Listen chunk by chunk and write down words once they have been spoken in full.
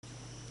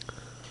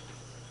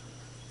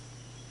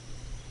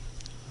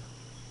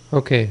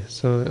Okay,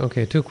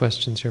 two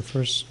questions here.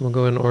 First, we'll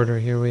go in order.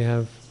 Here we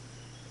have,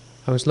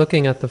 I was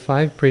looking at the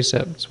 5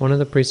 precepts. One of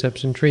the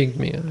precepts intrigued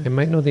me. I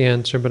might know the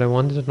answer, but I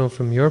wanted to know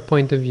from your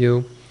point of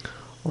view,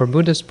 or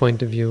Buddhist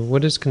point of view,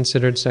 what is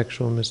considered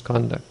sexual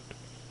misconduct?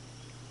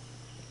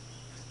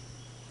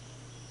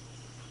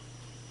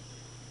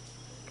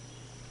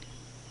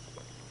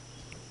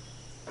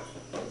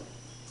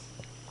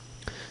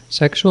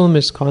 Sexual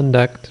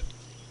misconduct,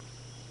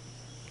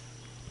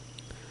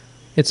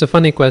 it's a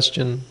funny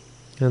question,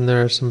 and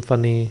there are some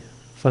funny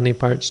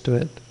parts to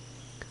it.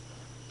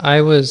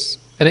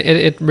 And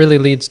it really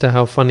leads to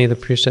how funny the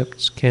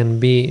precepts can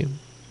be.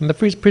 And the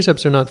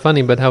precepts are not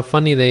funny, but how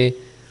funny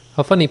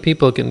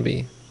people can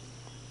be,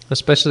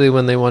 especially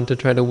when they want to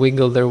try to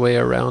wiggle their way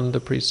around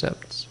the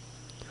precepts.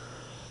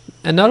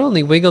 And not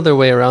only wiggle their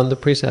way around the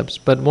precepts,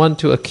 but want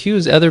to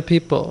accuse other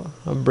people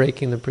of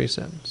breaking the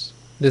precepts.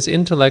 This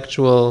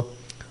intellectual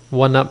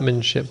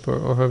one-upmanship,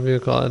 or however you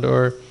call it,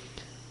 or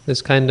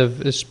this kind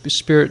of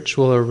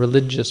spiritual or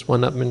religious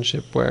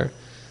one-upmanship where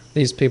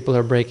these people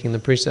are breaking the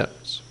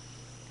precepts.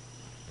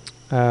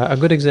 A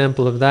good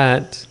example of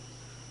that,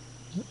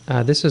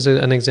 this is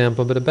an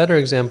example, but a better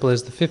example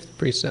is the 5th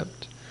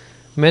precept.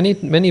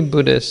 Many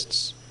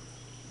Buddhists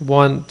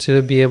want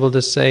to be able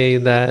to say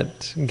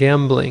that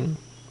gambling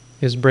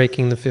is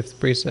breaking the 5th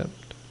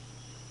precept.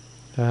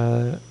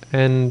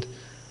 And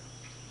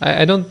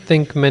I don't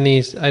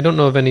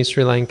know of any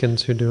Sri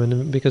Lankans who do,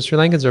 and because Sri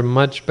Lankans are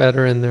much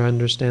better in their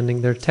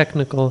understanding, their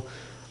technical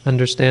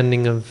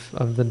understanding of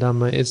the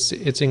Dhamma.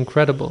 It's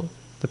incredible,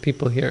 the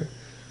people here.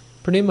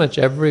 Pretty much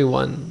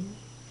everyone,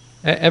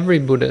 every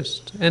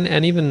Buddhist,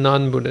 and even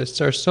non-Buddhists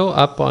are so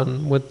up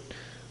on what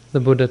the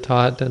Buddha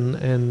taught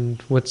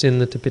and what's in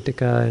the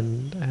Tipitaka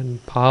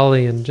and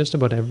Pali and just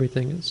about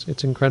everything.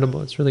 It's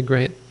incredible. It's really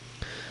great.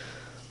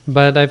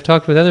 But I've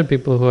talked with other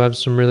people who have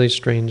some really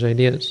strange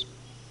ideas.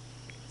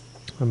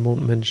 I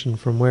won't mention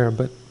from where,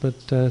 but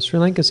Sri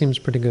Lanka seems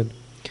pretty good.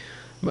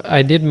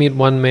 I did meet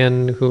one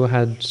man who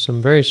had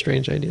some very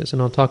strange ideas,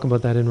 and I'll talk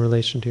about that in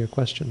relation to your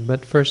question.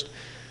 But first,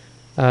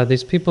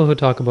 these people who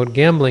talk about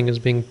gambling as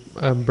being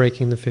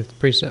breaking the 5th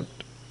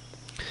precept.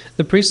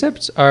 The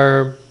precepts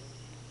are,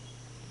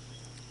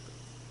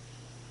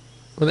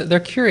 well, they're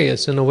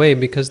curious in a way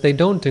because they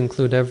don't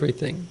include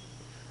everything.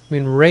 I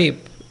mean,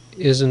 rape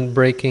isn't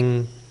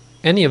breaking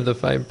any of the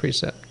 5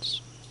 precepts.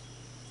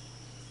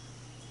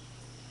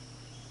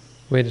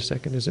 Wait a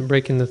second, is it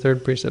breaking the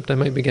 3rd precept? I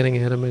might be getting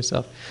ahead of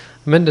myself.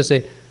 I meant to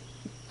say,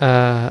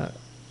 let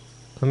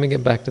me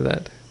get back to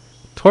that.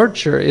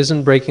 Torture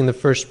isn't breaking the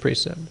 1st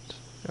precept.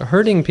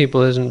 Hurting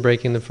people isn't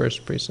breaking the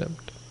 1st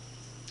precept.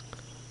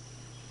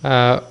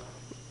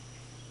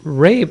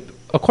 Rape,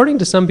 according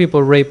to some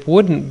people, rape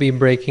wouldn't be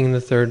breaking the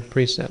 3rd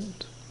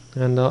precept.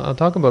 And I'll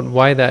talk about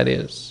why that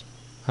is.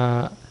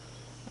 I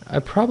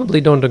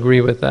probably don't agree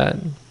with that.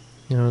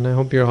 And I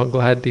hope you're all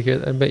glad to hear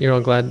that. I bet you're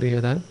all glad to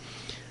hear that.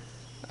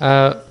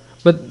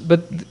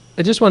 But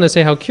I just want to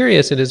say how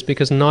curious it is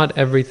because not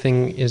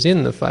everything is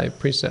in the 5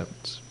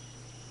 precepts.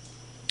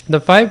 The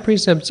 5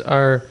 precepts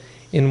are,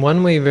 in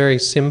one way, very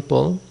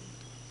simple.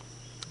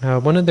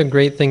 One of the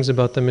great things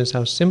about them is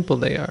how simple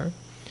they are.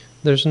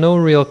 There's no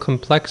real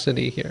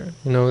complexity here.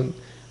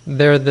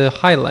 They're the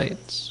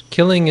highlights.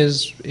 Killing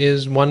is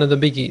one of the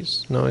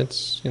biggies.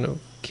 It's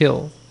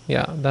kill.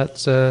 Yeah,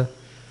 that's a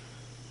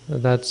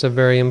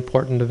very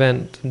important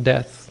event.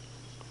 Death.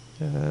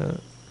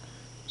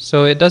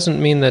 So it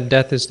doesn't mean that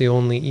death is the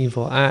only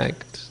evil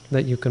act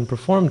that you can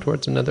perform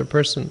towards another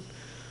person,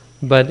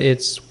 but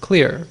it's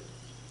clear.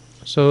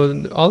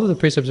 So all of the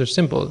precepts are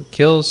simple: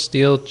 kill,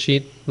 steal,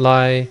 cheat,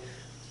 lie,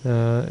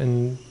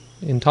 and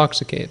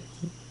intoxicate.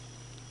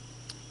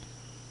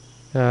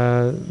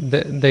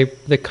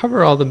 They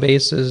cover all the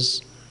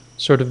bases,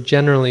 sort of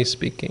generally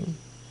speaking,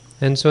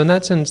 and so in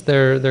that sense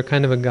they're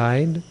kind of a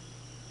guide.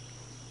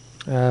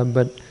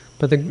 But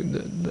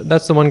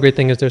that's the one great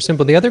thing is they're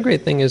simple. The other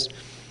great thing is.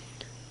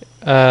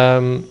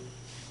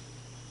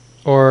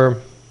 Or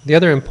the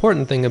other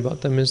important thing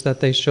about them is that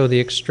they show the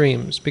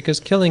extremes, because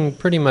killing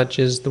pretty much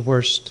is the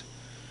worst.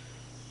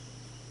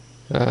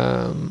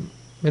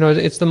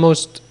 It's the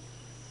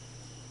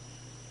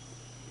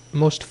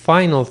most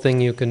final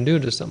thing you can do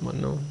to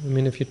someone. No, I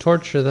mean, if you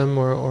torture them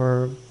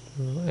or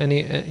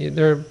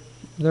there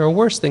are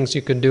worse things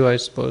you could do, I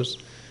suppose,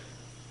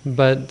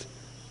 but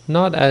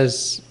not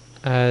as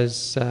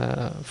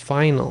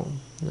final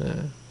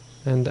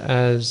and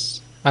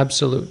as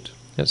absolute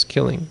as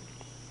killing.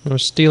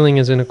 Stealing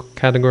is in a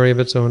category of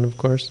its own, of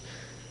course,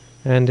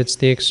 and it's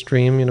the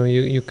extreme.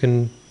 You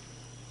can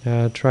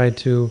try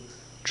to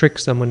trick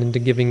someone into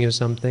giving you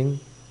something,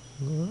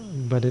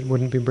 but it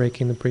wouldn't be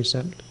breaking the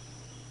precept.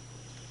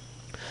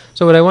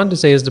 So what I want to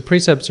say is the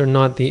precepts are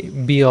not the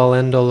be-all,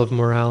 end-all of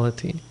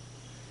morality.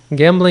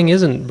 Gambling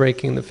isn't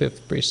breaking the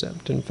 5th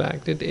precept. In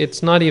fact,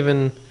 it's not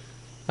even,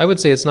 I would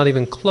say it's not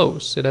even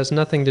close. It has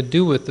nothing to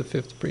do with the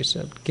 5th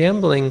precept.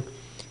 Gambling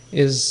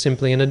is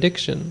simply an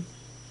addiction.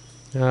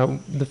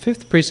 The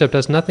 5th precept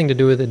has nothing to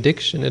do with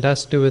addiction. It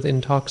has to do with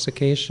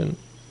intoxication.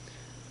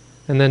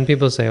 And then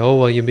people say, oh,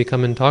 well, you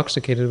become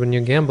intoxicated when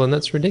you gamble, and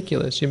that's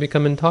ridiculous. You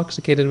become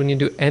intoxicated when you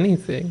do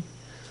anything.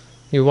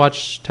 You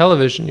watch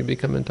television, you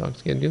become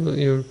intoxicated.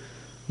 You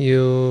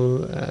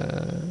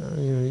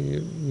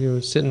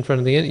sit in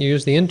front of you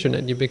use the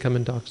internet, you become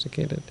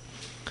intoxicated.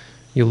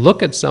 You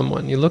look at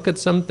someone, you look at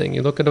something,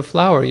 you look at a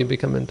flower, you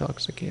become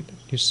intoxicated.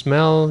 You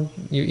smell,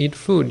 you eat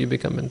food, you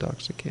become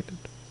intoxicated.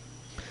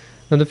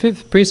 Now the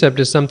fifth precept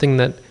is something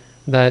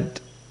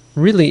that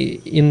really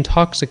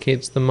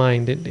intoxicates the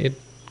mind. It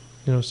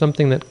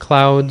something that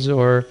clouds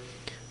or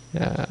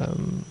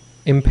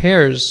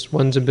impairs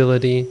one's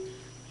ability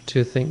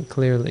to think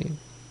clearly.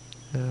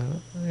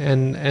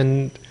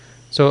 And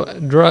so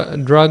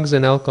drugs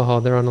and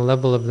alcohol, they're on a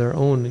level of their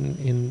own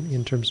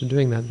in terms of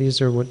doing that.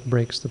 These are what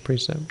breaks the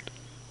precept.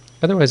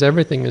 Otherwise,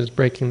 everything is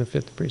breaking the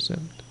fifth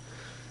precept.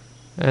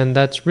 And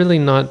that's really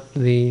not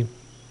the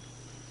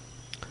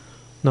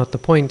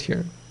point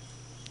here.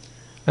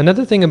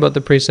 Another thing about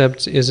the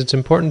precepts is it's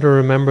important to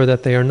remember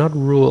that they are not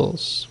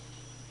rules.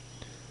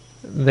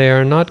 They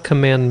are not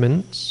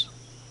commandments.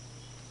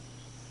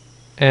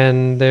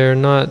 And they're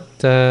not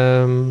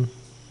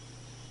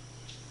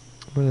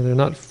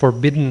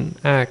forbidden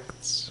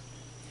acts.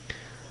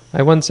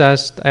 I once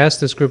asked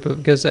this group,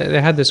 because I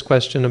had this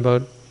question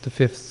about the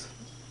fifth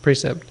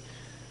precept,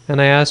 and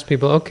I asked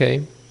people,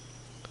 okay,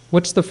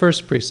 what's the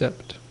first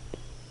precept?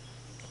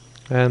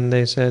 And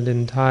they said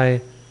in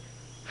Thai,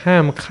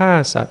 Ham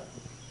kha sat,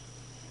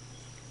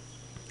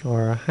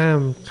 or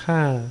Ham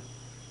kha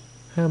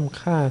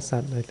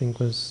sat, I think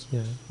was,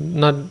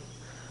 not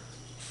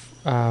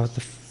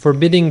the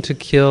forbidding to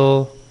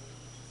kill,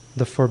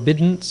 the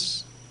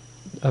forbiddance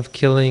of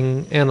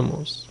killing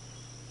animals.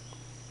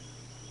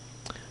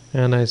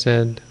 And I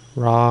said,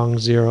 wrong,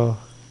 0.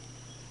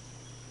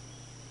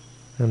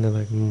 And they're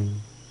like,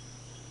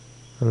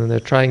 And then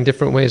they're trying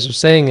different ways of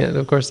saying it.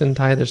 Of course, in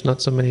Thai, there's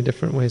not so many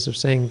different ways of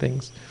saying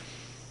things.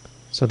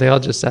 So they all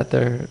just sat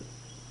there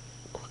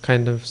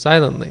kind of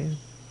silently.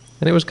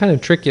 And it was kind of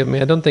tricky of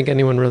me. I don't think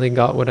anyone really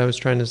got what I was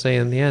trying to say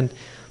in the end.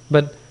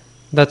 But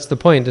that's the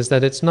point, is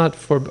that it's not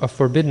a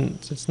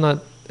forbiddance. It's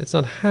not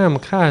ham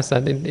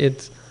khasat.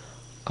 It's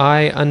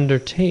I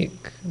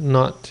undertake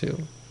not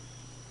to.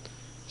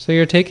 So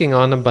you're taking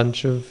on a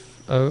bunch of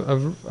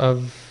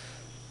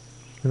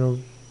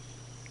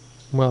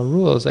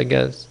rules, I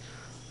guess.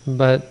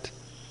 But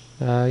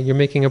you're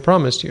making a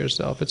promise to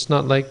yourself. It's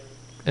not like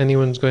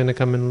anyone's going to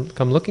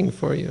come looking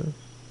for you.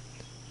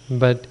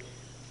 But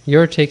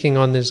you're taking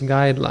on this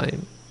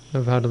guideline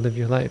of how to live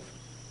your life.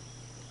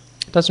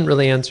 It doesn't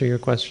really answer your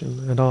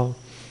question at all.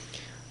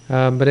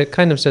 But it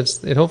kind of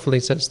hopefully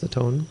sets the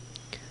tone.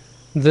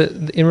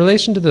 In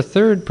relation to the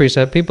third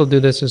precept, people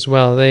do this as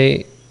well.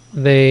 When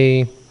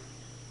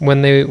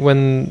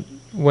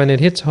it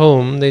hits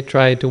home, they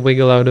try to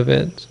wiggle out of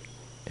it,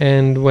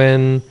 and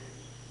when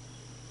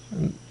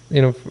they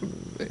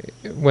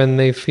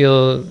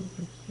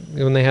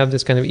have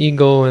this kind of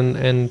ego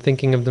and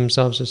thinking of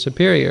themselves as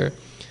superior,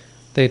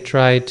 they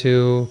try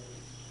to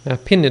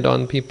pin it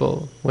on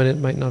people when it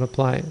might not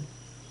apply.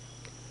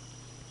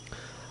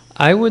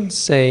 I would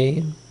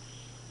say,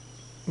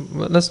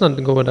 let's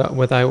not go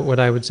with what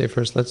I would say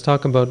first. Let's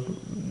talk about,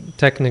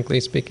 technically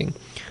speaking.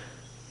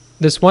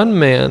 This one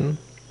man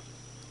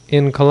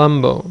in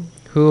Colombo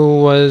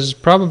who was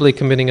probably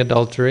committing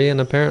adultery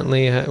and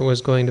apparently was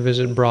going to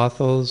visit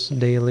brothels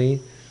daily,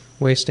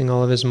 wasting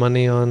all of his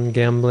money on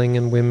gambling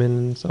and women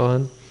and so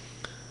on.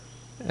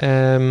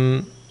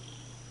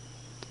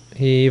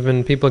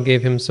 People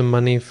gave him some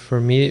money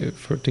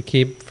to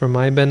keep for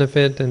my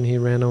benefit, and he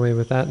ran away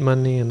with that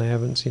money, and I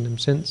haven't seen him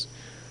since.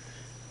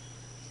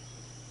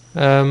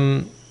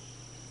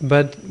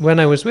 But when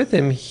I was with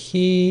him,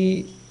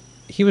 he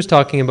was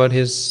talking about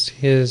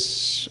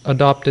his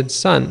adopted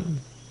son,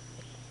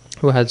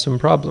 who had some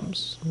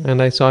problems.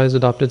 And I saw his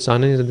adopted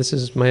son, and he said, "This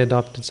is my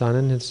adopted son,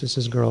 and this is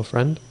his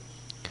girlfriend.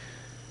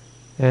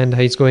 And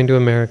he's going to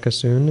America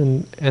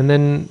soon." And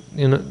then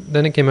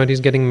it came out he's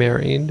getting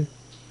married.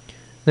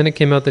 Then it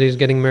came out that he's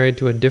getting married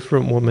to a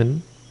different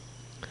woman.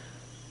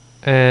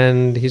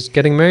 And he's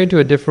getting married to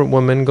a different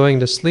woman,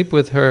 going to sleep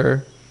with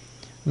her,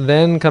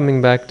 then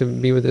coming back to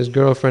be with his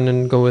girlfriend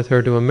and go with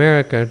her to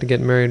America to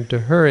get married to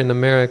her in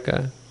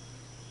America.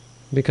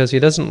 Because he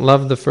doesn't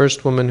love the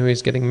first woman who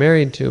he's getting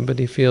married to, but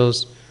he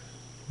feels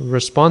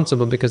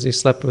responsible because he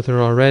slept with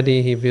her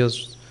already. He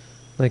feels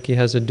like he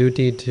has a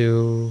duty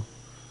to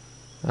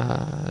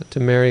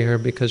marry her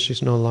because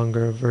she's no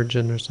longer a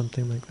virgin or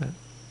something like that.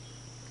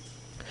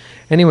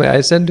 Anyway,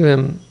 I said to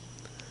him,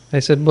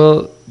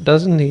 well,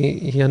 doesn't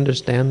he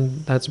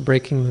understand that's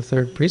breaking the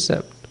third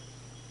precept?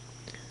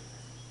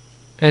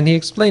 And he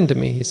explained to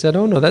me, he said,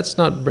 oh no, that's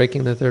not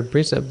breaking the third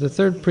precept. The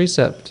third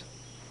precept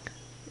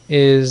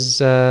is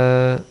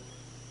there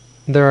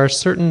are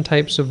certain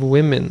types of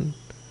women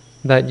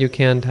that you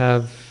can't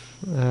have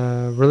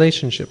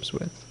relationships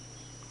with.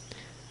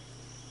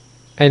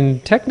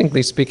 And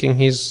technically speaking,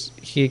 he's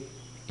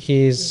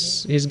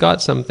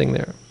got something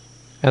there.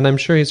 And I'm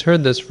sure he's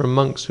heard this from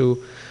monks who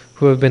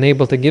have been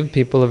able to give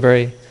people a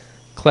very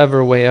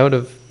clever way out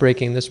of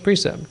breaking this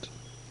precept.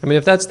 I mean,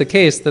 if that's the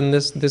case, then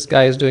this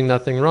guy is doing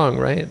nothing wrong,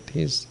 right?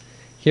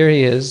 Here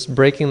he is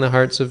breaking the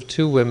hearts of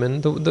two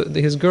women.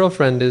 His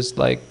girlfriend is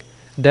like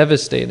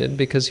devastated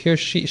because here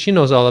she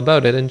knows all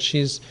about it, and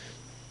she's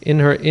in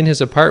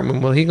his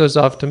apartment while he goes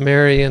off to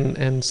marry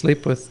and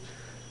sleep with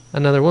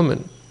another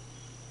woman.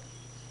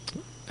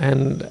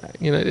 And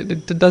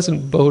it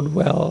doesn't bode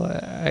well.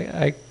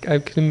 I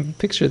can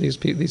picture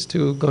these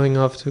two going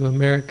off to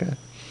America.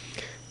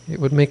 It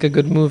would make a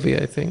good movie,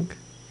 I think.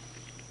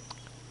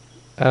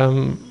 I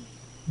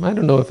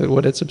don't know if it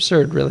would. It's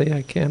absurd, really.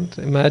 I can't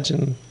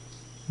imagine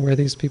where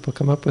these people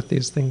come up with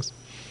these things.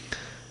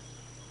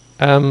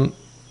 But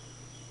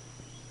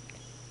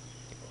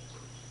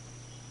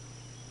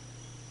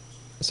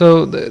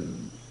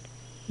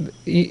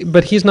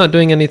he's not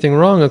doing anything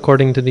wrong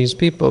according to these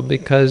people,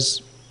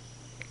 because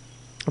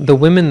the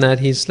women that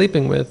he's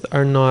sleeping with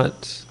are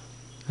not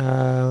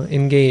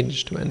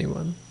engaged to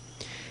anyone.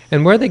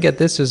 And where they get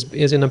this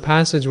is in a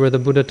passage where the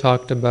Buddha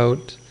talked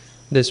about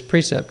this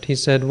precept. He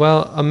said,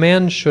 well, a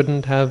man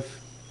shouldn't have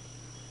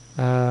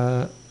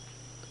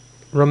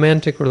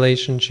romantic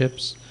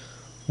relationships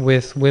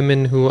with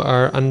women who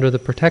are under the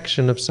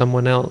protection of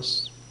someone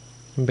else,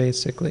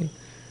 basically,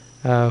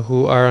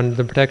 who are under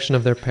the protection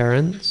of their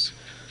parents,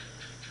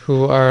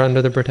 who are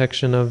under the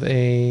protection of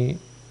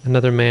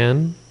another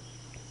man.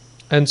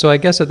 And so I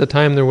guess at the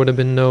time there would have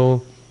been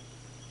no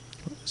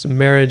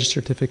marriage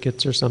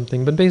certificates or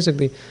something. But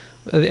basically,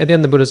 at the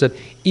end the Buddha said,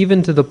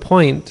 even to the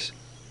point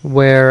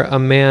where a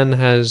man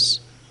has,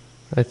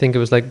 I think it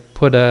was like,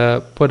 put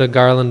a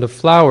garland of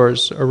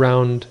flowers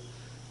around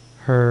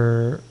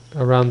the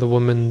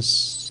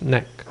woman's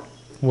neck,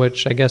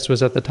 which I guess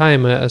was at the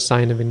time a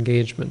sign of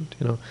engagement.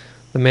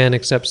 The man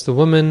accepts the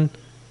woman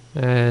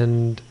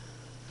and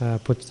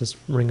puts this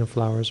ring of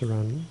flowers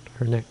around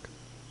her neck.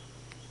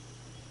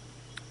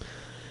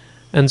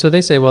 And so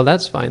they say, well,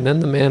 that's fine.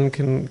 Then the man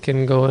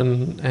can go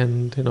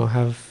and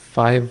have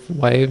 5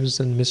 wives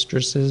and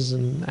mistresses,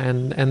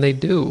 and they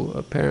do,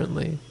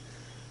 apparently,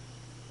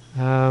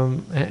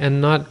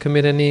 and not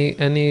commit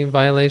any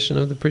violation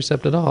of the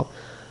precept at all.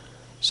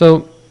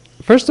 So,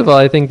 first of all,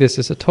 I think this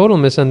is a total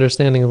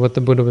misunderstanding of what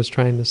the Buddha was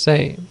trying to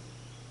say.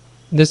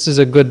 This is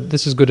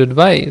good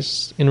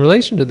advice in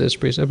relation to this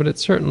precept, but it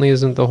certainly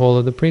isn't the whole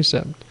of the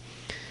precept.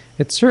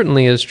 It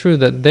certainly is true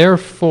that,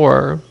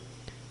 therefore,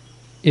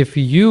 if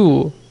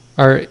you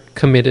are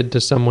committed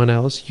to someone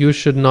else, you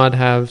should not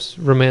have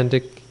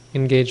romantic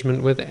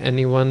engagement with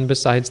anyone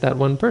besides that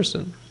one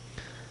person.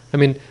 I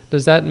mean,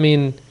 does that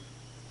mean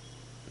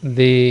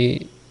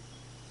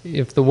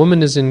if the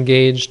woman is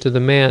engaged to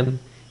the man,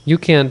 you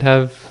can't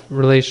have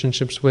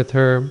relationships with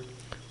her,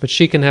 but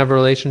she can have a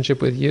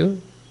relationship with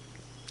you?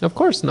 Of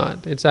course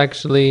not. It's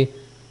actually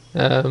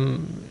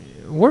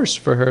worse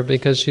for her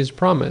because she's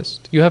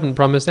promised. You haven't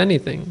promised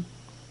anything.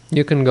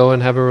 You can go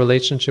and have a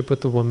relationship with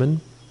the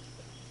woman,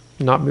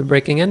 not be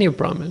breaking any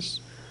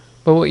promise.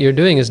 But what you're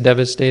doing is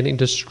devastating,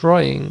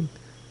 destroying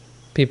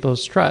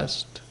people's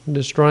trust,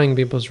 destroying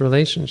people's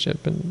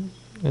relationship, and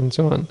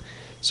so on.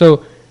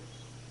 So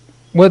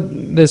what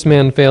this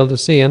man failed to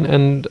see,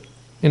 and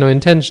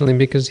intentionally,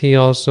 because he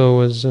also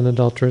was an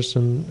adulteress,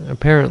 and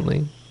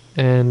apparently,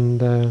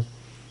 and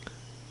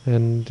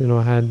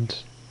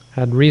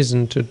had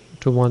reason to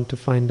want to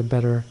find a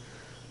better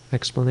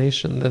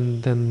explanation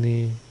than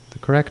the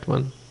correct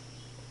one.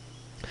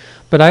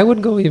 But I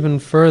would go even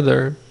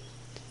further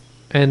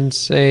and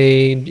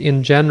say,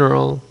 in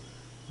general,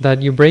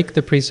 that you break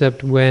the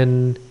precept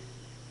when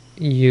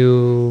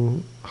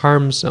you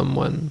harm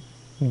someone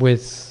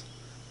with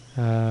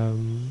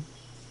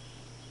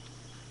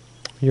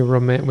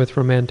with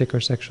romantic or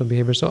sexual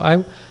behavior. So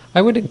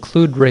I would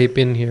include rape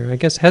in here, I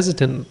guess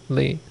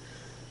hesitantly.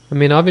 I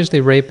mean,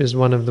 obviously rape is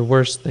one of the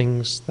worst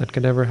things that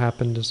could ever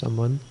happen to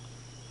someone.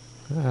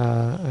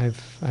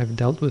 I've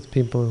dealt with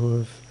people who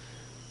have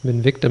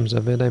been victims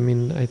of it. I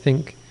mean, I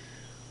think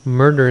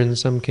murder in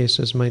some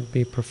cases might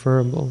be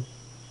preferable.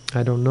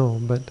 I don't know,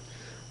 but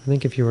I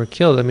think if you were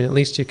killed, I mean, at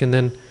least you can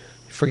then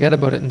forget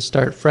about it and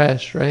start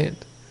fresh, right?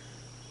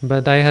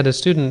 But I had a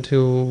student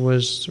who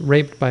was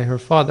raped by her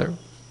father.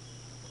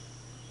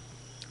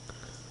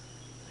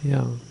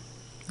 Yeah.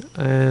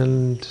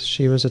 And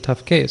she was a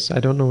tough case. I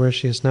don't know where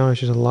she is now.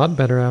 She's a lot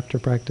better after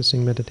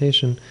practicing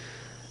meditation.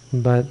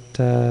 But,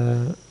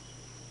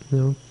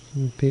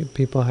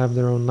 people have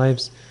their own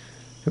lives.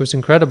 It was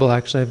incredible,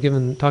 actually.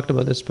 I've talked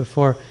about this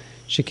before.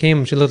 She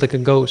looked like a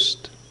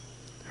ghost.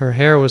 Her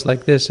hair was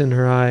like this in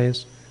her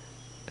eyes,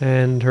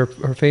 and her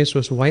face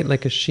was white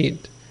like a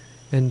sheet.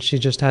 And she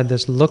just had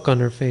this look on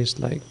her face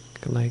like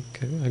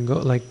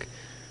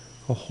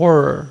a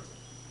horror,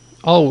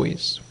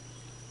 always.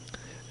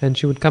 And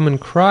she would come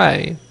and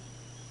cry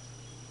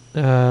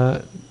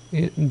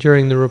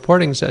during the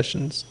reporting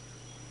sessions.